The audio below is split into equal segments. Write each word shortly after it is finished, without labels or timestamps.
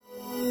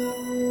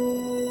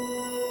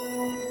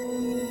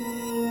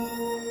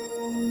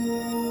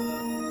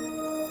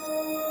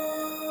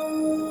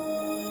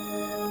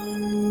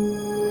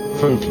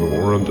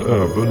folklore and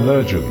urban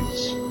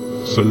legends.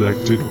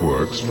 Selected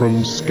works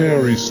from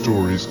Scary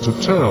Stories to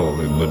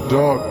Tell in the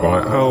Dark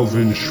by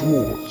Alvin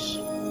Schwartz.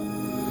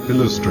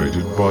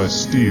 Illustrated by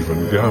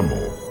Stephen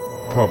Gammell.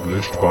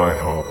 Published by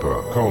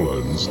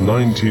HarperCollins,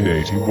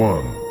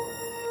 1981.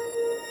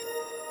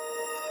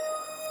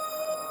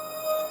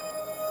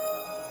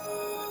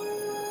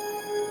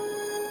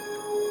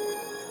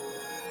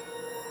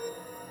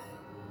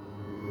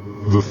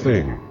 The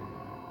Thing.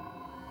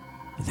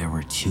 There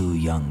were two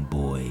young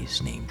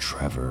boys named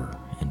Trevor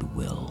and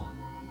Will.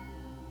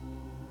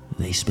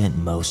 They spent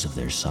most of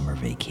their summer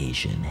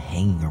vacation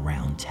hanging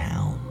around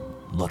town,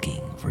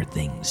 looking for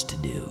things to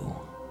do.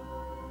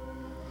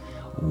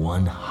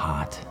 One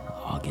hot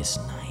August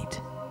night,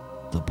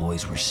 the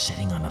boys were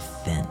sitting on a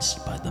fence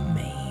by the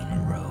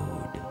main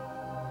road.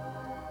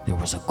 There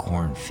was a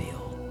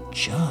cornfield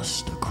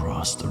just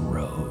across the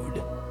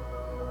road.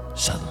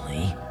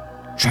 Suddenly,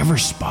 Trevor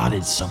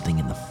spotted something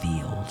in the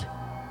field.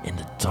 In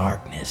the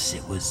darkness,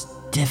 it was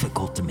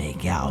difficult to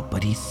make out,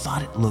 but he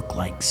thought it looked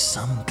like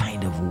some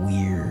kind of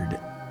weird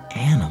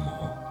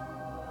animal.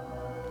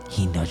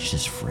 He nudged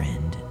his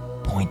friend,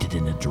 pointed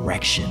in the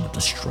direction of the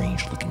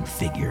strange-looking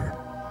figure.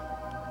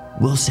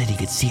 Will said he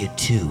could see it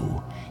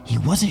too. He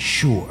wasn't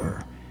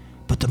sure,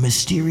 but the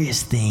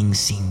mysterious thing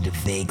seemed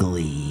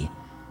vaguely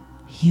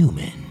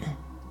human.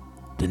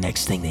 The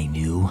next thing they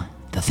knew,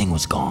 the thing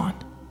was gone.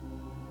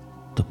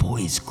 The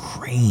boys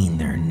craned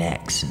their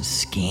necks and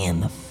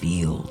scanned the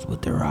field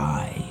with their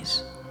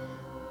eyes.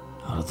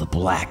 Out of the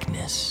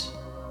blackness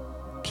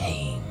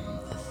came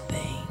the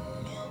thing.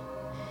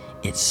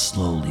 It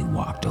slowly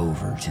walked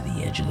over to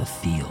the edge of the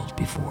field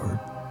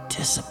before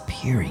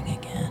disappearing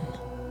again.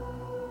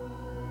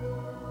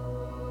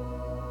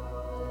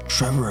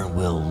 Trevor and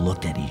Will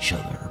looked at each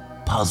other,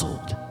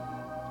 puzzled.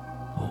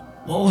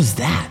 "What was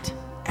that?"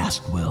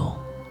 asked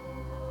Will.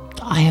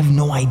 "I have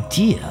no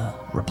idea,"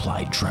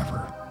 replied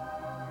Trevor.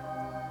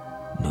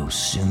 No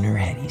sooner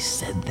had he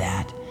said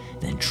that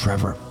than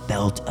Trevor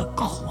felt a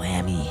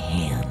clammy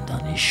hand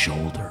on his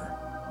shoulder.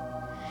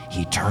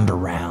 He turned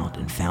around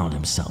and found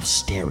himself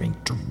staring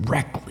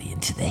directly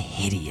into the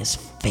hideous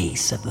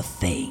face of the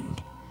thing.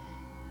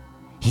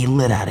 He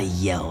let out a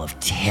yell of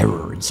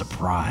terror and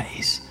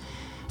surprise.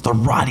 The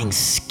rotting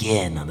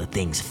skin on the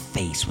thing's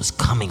face was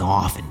coming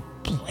off in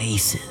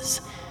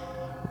places,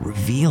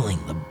 revealing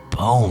the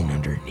bone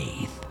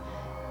underneath.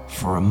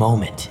 For a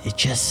moment, it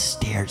just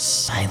stared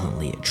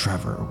silently at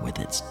Trevor with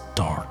its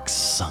dark,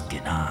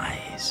 sunken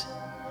eyes.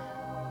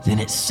 Then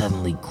it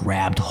suddenly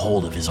grabbed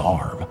hold of his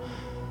arm.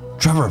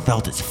 Trevor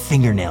felt its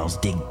fingernails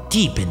dig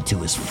deep into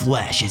his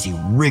flesh as he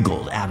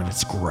wriggled out of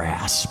its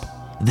grasp.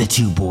 The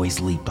two boys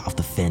leaped off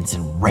the fence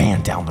and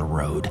ran down the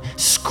road,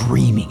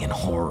 screaming in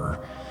horror.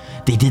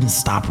 They didn't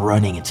stop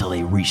running until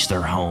they reached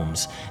their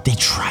homes. They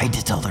tried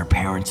to tell their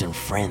parents and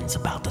friends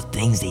about the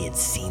things they had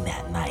seen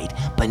that night,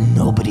 but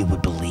nobody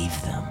would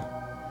believe them.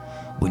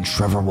 When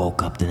Trevor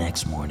woke up the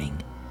next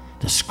morning,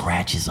 the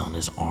scratches on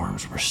his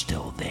arms were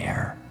still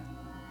there.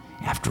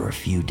 After a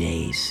few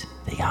days,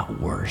 they got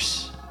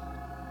worse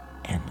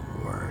and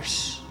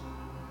worse.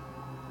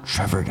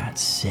 Trevor got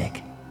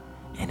sick,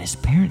 and his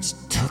parents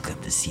took him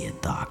to see a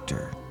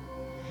doctor.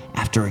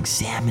 After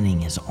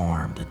examining his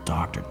arm, the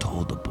doctor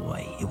told the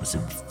boy it was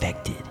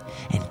infected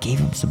and gave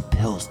him some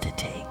pills to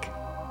take.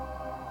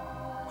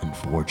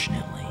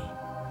 Unfortunately,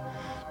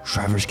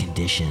 Trevor's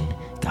condition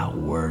got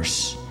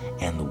worse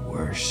and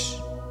worse.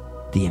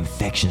 The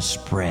infection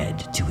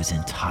spread to his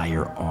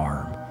entire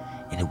arm,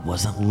 and it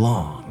wasn't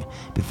long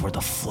before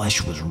the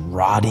flesh was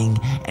rotting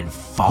and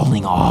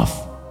falling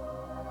off.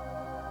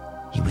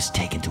 He was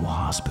taken to a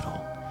hospital,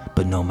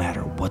 but no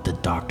matter what the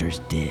doctors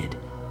did,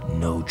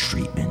 no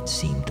treatment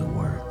seemed to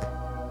work.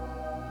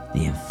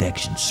 The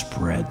infection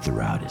spread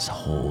throughout his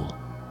whole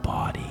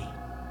body.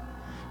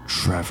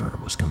 Trevor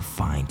was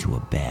confined to a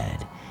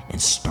bed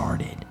and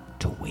started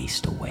to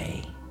waste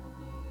away.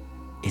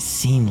 It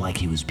seemed like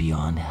he was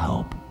beyond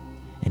help,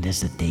 and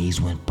as the days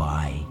went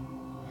by,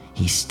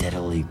 he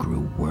steadily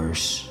grew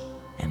worse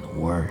and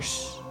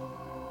worse.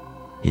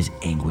 His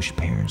anguished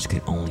parents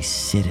could only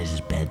sit at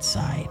his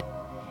bedside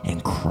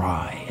and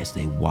cry as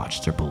they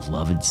watched their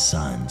beloved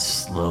son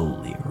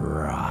slowly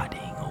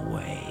rotting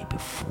away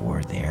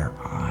before their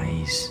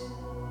eyes.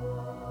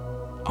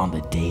 On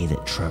the day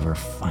that Trevor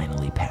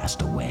finally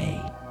passed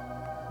away,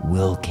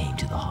 Will came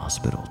to the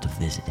hospital to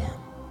visit him.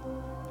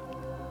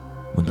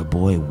 When the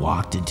boy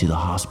walked into the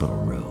hospital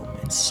room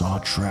and saw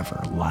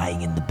Trevor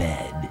lying in the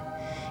bed,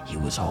 he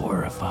was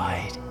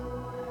horrified.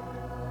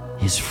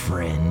 His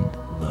friend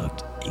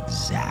looked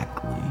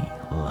exactly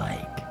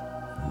like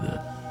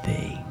the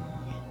thing.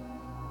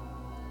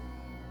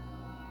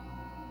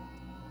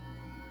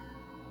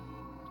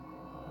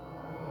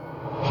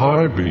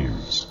 High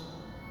beams.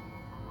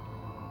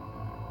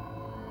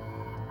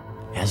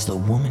 As the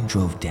woman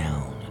drove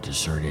down a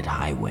deserted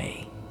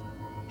highway,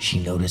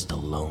 she noticed a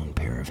lone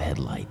pair of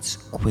headlights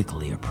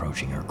quickly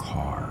approaching her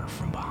car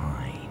from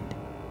behind.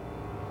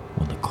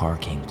 When the car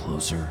came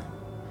closer,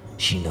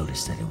 she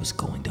noticed that it was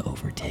going to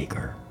overtake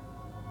her.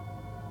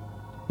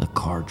 The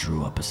car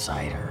drew up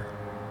beside her,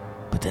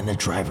 but then the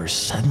driver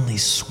suddenly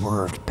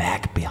swerved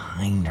back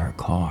behind her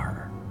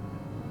car.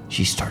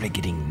 She started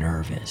getting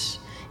nervous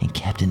and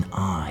kept an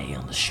eye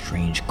on the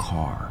strange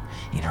car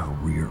in her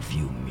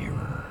rear-view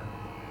mirror.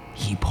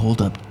 He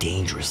pulled up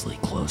dangerously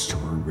close to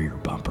her rear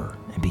bumper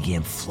and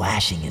began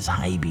flashing his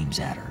high beams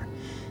at her.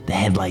 The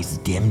headlights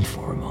dimmed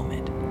for a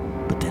moment,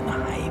 but then the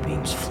high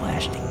beams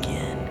flashed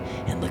again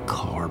and the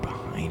car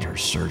behind her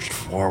surged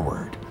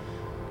forward.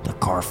 The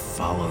car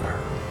followed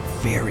her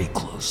very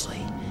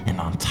closely,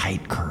 and on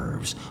tight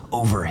curves,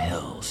 over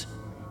hills,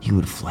 he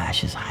would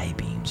flash his high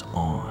beams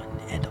on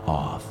and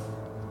off.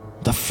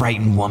 The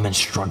frightened woman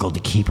struggled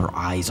to keep her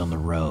eyes on the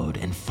road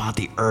and fought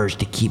the urge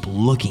to keep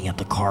looking at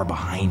the car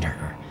behind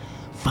her.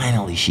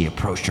 Finally, she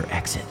approached her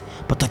exit,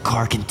 but the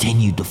car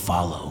continued to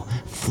follow,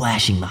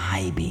 flashing the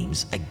high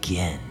beams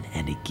again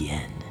and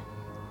again.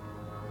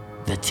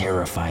 The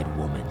terrified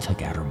woman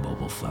took out her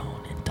mobile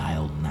phone and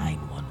dialed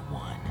 911.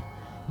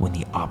 When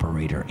the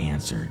operator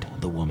answered,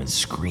 the woman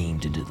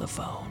screamed into the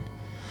phone,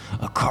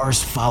 "A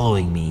car's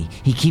following me.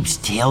 He keeps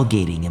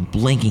tailgating and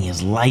blinking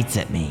his lights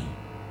at me."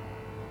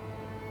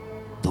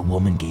 The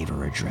woman gave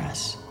her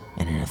address,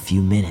 and in a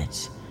few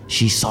minutes,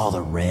 she saw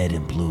the red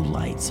and blue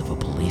lights of a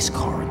police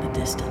car in the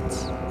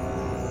distance.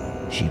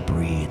 She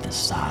breathed a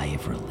sigh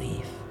of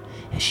relief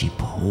as she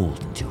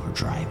pulled into her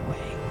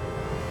driveway.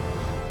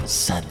 But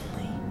suddenly,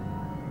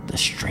 the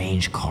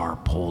strange car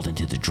pulled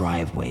into the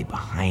driveway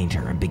behind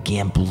her and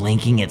began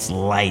blinking its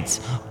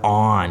lights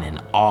on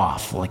and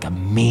off like a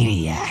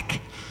maniac.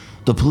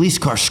 The police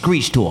car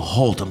screeched to a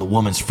halt on the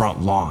woman's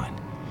front lawn,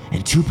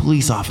 and two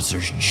police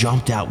officers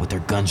jumped out with their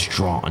guns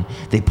drawn.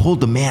 They pulled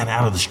the man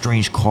out of the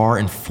strange car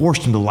and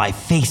forced him to lie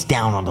face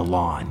down on the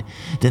lawn.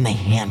 Then they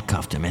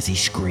handcuffed him as he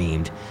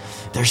screamed,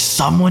 "There's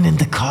someone in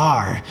the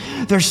car!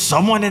 There's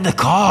someone in the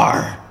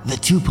car!" The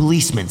two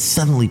policemen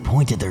suddenly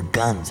pointed their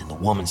guns in the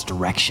woman's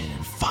direction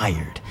and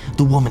fired.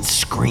 The woman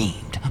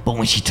screamed, but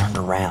when she turned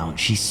around,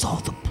 she saw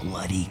the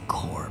bloody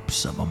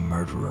corpse of a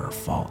murderer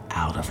fall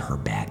out of her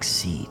back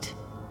seat.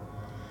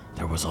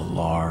 There was a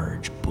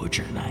large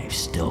butcher knife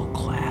still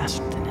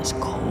clasped in his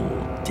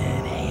cold,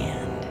 dead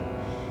hand.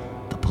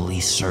 The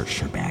police searched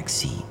her back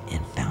seat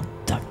and found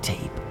duct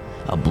tape,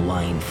 a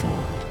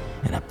blindfold,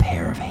 and a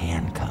pair of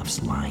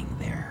handcuffs lying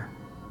there.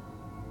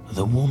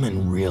 The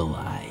woman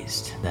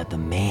realized that the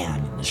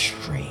man in the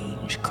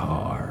strange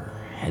car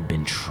had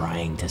been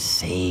trying to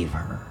save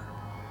her.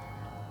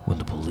 When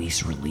the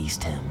police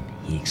released him,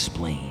 he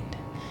explained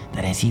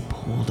that as he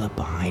pulled up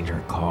behind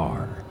her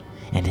car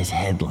and his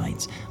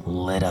headlights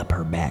lit up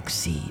her back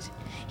seat,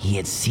 he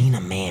had seen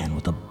a man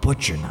with a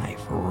butcher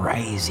knife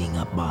rising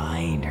up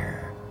behind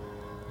her.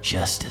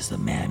 Just as the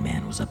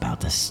madman was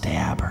about to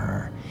stab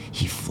her,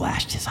 he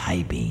flashed his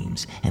high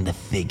beams and the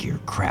figure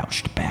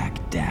crouched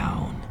back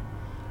down.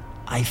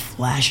 "I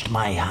flashed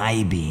my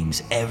high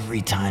beams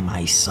every time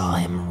I saw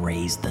him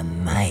raise the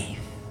knife,"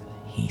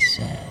 he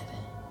said.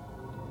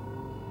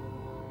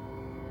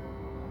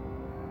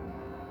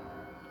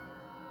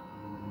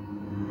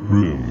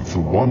 Room for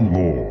one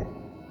more.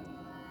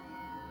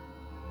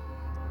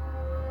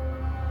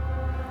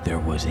 There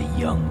was a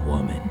young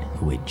woman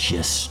who had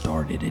just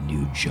started a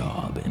new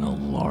job in a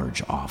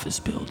large office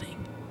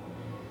building.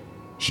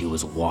 She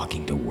was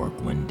walking to work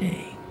one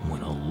day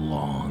when a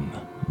long,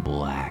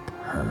 black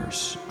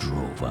hearse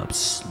drove up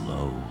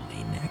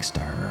slowly next to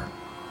her,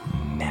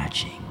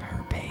 matching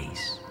her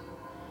pace.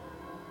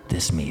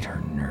 This made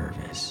her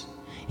nervous,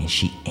 and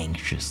she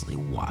anxiously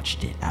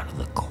watched it out of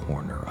the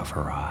corner of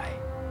her eye.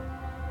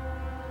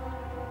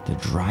 The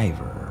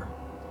driver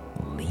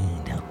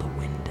leaned out the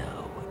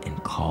window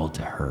and called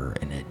to her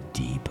in a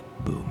deep,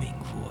 booming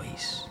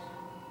voice,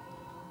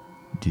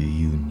 "Do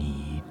you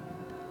need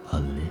a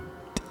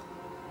lift?"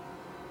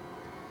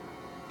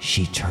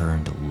 She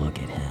turned to look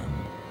at him,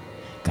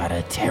 got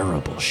a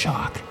terrible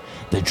shock.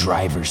 The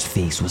driver's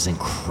face was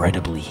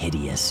incredibly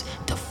hideous,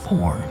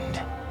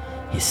 deformed.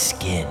 His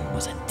skin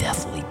was a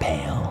deathly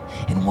pale,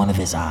 and one of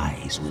his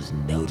eyes was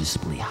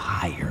noticeably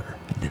higher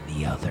than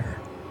the other.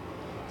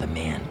 The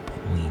man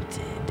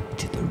pointed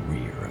to the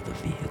rear of the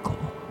vehicle,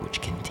 which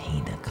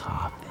contained a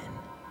coffin.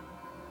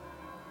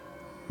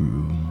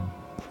 "Room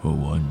for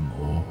one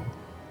more,"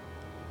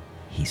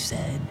 he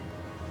said.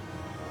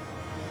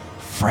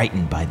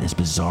 Frightened by this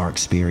bizarre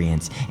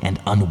experience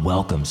and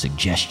unwelcome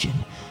suggestion,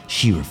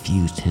 she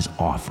refused his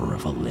offer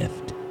of a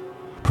lift.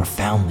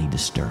 Profoundly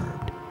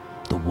disturbed,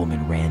 the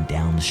woman ran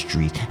down the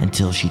street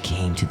until she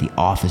came to the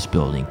office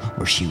building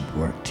where she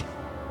worked.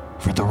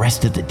 For the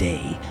rest of the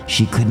day,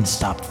 she couldn't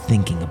stop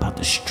thinking about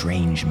the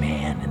strange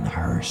man in the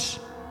hearse,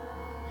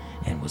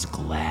 and was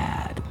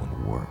glad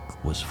when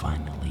work was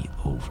finally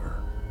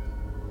over.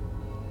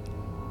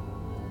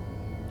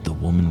 The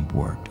woman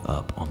worked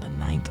up on the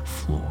 9th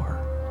floor,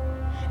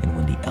 and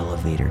when the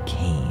elevator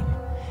came,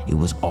 it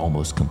was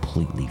almost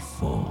completely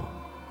full.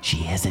 She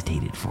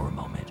hesitated for a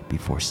moment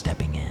before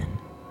stepping in.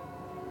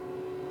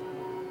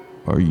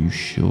 "Are you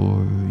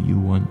sure you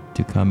want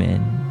to come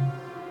in?"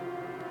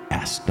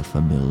 asked a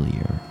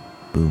familiar,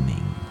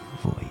 booming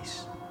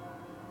voice.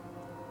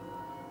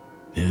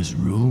 There's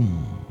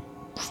room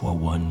for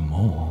one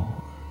more.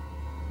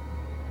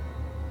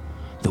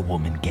 The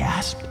woman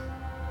gasped.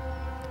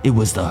 It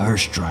was the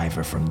hearse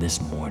driver from this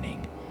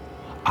morning,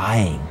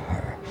 eyeing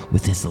her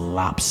with his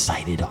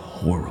lopsided,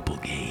 horrible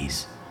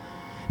gaze.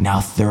 Now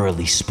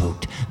thoroughly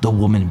spooked, the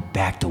woman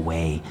backed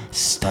away,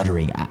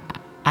 stuttering,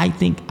 I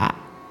think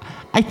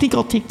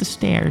I'll take the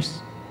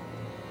stairs.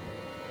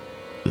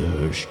 The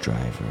hearse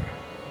driver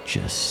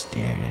just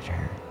stared at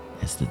her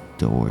as the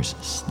doors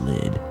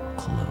slid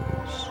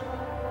close.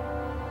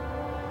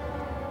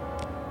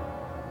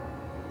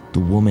 The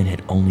woman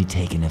had only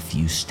taken a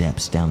few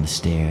steps down the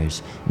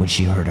stairs when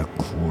she heard a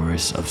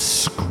chorus of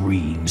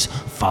screams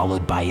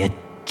followed by a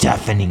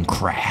deafening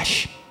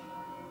crash.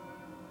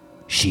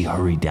 She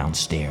hurried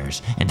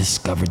downstairs and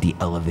discovered the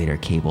elevator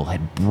cable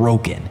had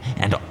broken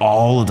and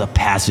all of the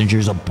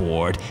passengers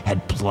aboard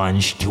had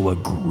plunged to a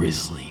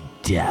grisly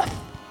death.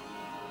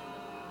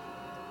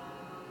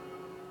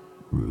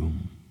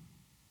 Room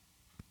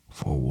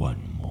for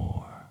one